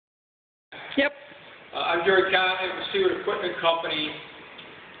Yep. I'm Jerry Conley of the Siewert Equipment Company.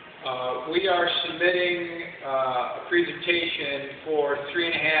 We are submitting a presentation for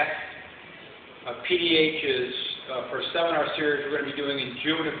 3.5 PDHs for a seminar series we're going to be doing in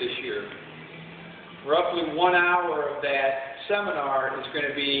June of this year. Roughly 1 hour of that seminar is going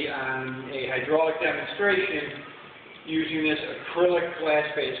to be on a hydraulic demonstration using this acrylic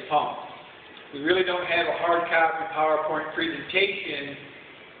glass-based pump. We really don't have a hard copy PowerPoint presentation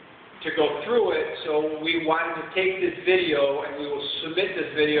to go through it, so we wanted to take this video and we will submit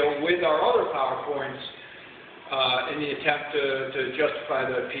this video with our other PowerPoints in the attempt to justify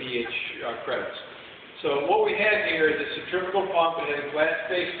the PDH credits. So what we have here is a centrifugal pump. It has a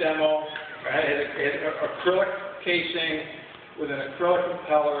glass-based demo. It has an acrylic casing with an acrylic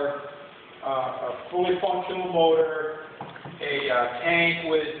propeller, a fully functional motor, a tank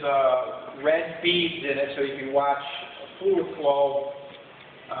with red beads in it so you can watch fluid flow,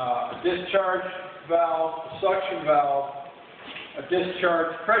 a discharge valve, a suction valve, a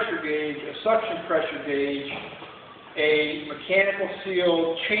discharge pressure gauge, a suction pressure gauge, a mechanical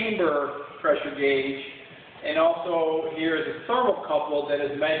seal chamber pressure gauge, and also here is a thermocouple that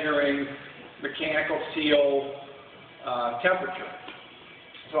is measuring mechanical seal temperature.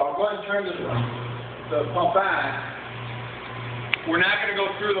 So I'll go ahead and turn the pump on. We're not going to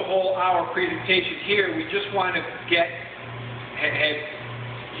go through the whole hour presentation here. We just want to have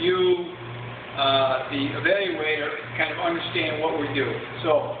you, the evaluator, kind of understand what we're doing.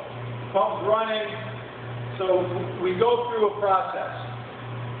 So, pump's running. So we go through a process.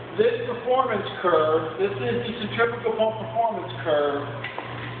 This performance curve, this is the centrifugal pump performance curve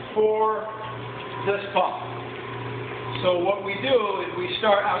for this pump. So what we do is we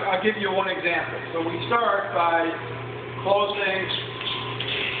start, I'll give you one example. So we start by closing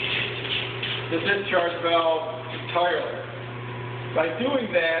the discharge valve entirely. By doing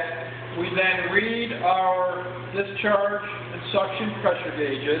that, we then read our discharge and suction pressure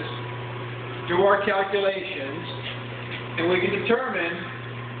gauges, do our calculations, and we can determine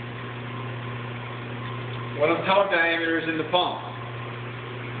what impeller diameter is in the pump.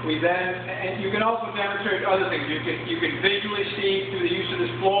 We then, and you can also demonstrate other things. You can visually see through the use of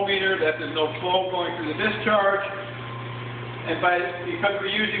this flow meter that there's no flow going through the discharge. And because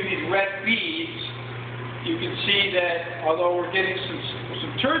we're using these red beads, you can see that although we're getting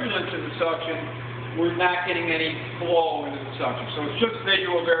some turbulence in the suction, we're not getting any flow into the suction. So it's just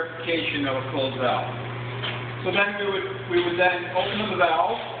visual verification of a closed valve. So then we would then open the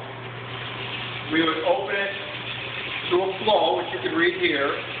valve. We would open it to a flow, which you can read here.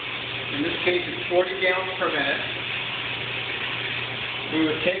 In this case, it's 40 gallons per minute. We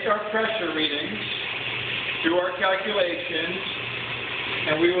would take our pressure readings, do our calculations,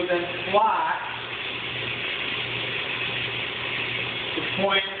 and we would then plot the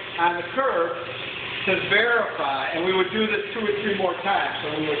point on the curve to verify, and we would do this 2 or 3 more times.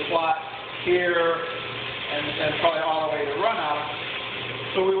 So we would plot here and probably all the way to run out.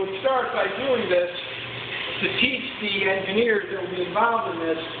 So we would start by doing this to teach the engineers that will be involved in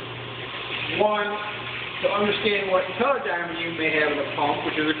this, one, to understand what impeller diameter you may have in the pump,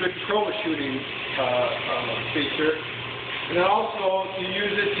 which is a good troubleshooting feature, and then also to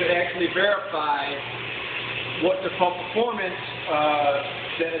use it to actually verify what the pump performance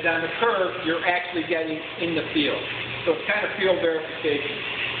that is on the curve you're actually getting in the field. So it's kind of field verification.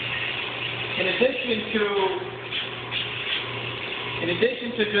 In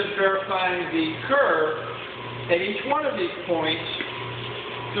addition to just verifying the curve, at each one of these points,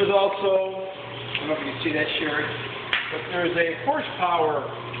 there's also, I don't know if you can see that, Sherry, but there's a horsepower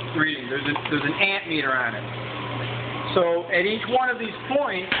reading. There's an amp meter on it. So at each one of these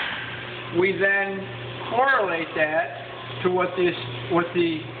points, we then correlate that to what the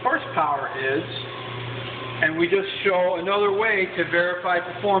horsepower is, and we just show another way to verify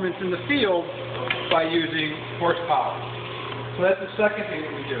performance in the field by using horsepower. So that's the second thing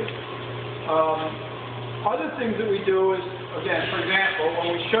that we do. Other things that we do is, again, for example,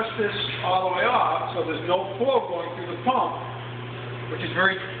 when we shut this all the way off, so there's no flow going through the pump, which is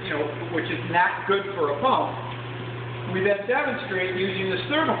which is not good for a pump, we then demonstrate using this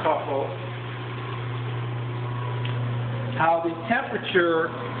thermocouple how the temperature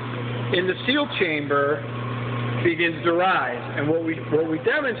in the seal chamber begins to rise. And what we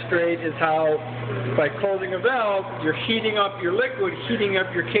demonstrate is how by closing a valve, you're heating up your liquid, heating up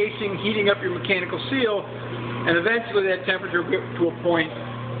your casing, heating up your mechanical seal, and eventually that temperature will get to a point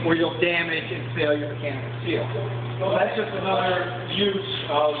where you'll damage and fail your mechanical seal. So that's just another use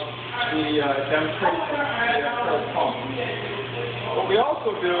of the demonstration of the pump. What we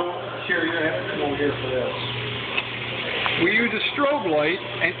also do, Sherry, you're going to have to come over here for this. we use a strobe light,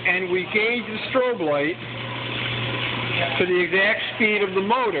 and we gauge the strobe light to the exact speed of the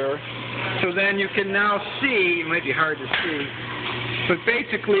motor, so then you can now see, it might be hard to see, but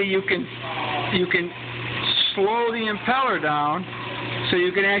basically you can slow the impeller down so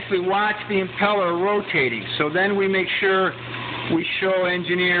you can actually watch the impeller rotating. So then we make sure we show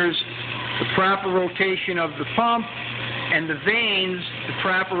engineers the proper rotation of the pump and the vanes, the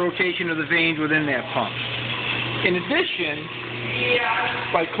proper rotation of the vanes within that pump. In addition,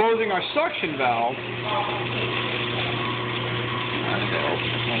 by closing our suction valve,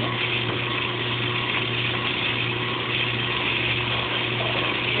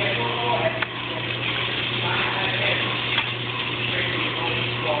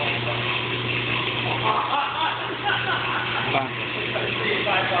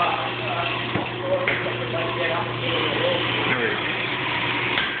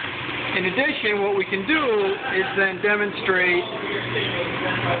 in addition, what we can do is then demonstrate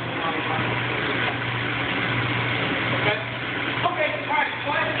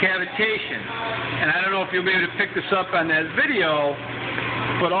cavitation. And I don't know if you'll be able to pick this up on that video,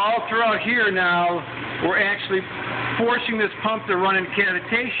 but all throughout here now, we're actually forcing this pump to run in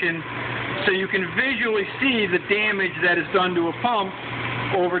cavitation so you can visually see the damage that is done to a pump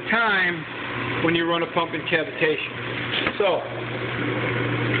over time when you run a pump in cavitation. So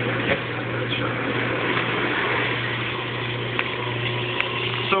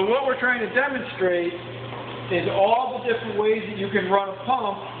what we're trying to demonstrate is all the different ways that you can run a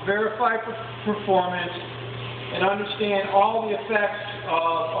pump, verify performance, and understand all the effects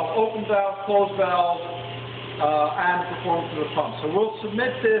of open valve, closed valve on the performance of the pump. So we'll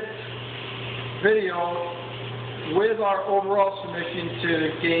submit this video with our overall submission to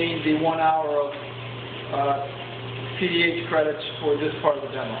gain the 1 hour of PDH credits for this part of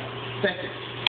the demo. Thank you.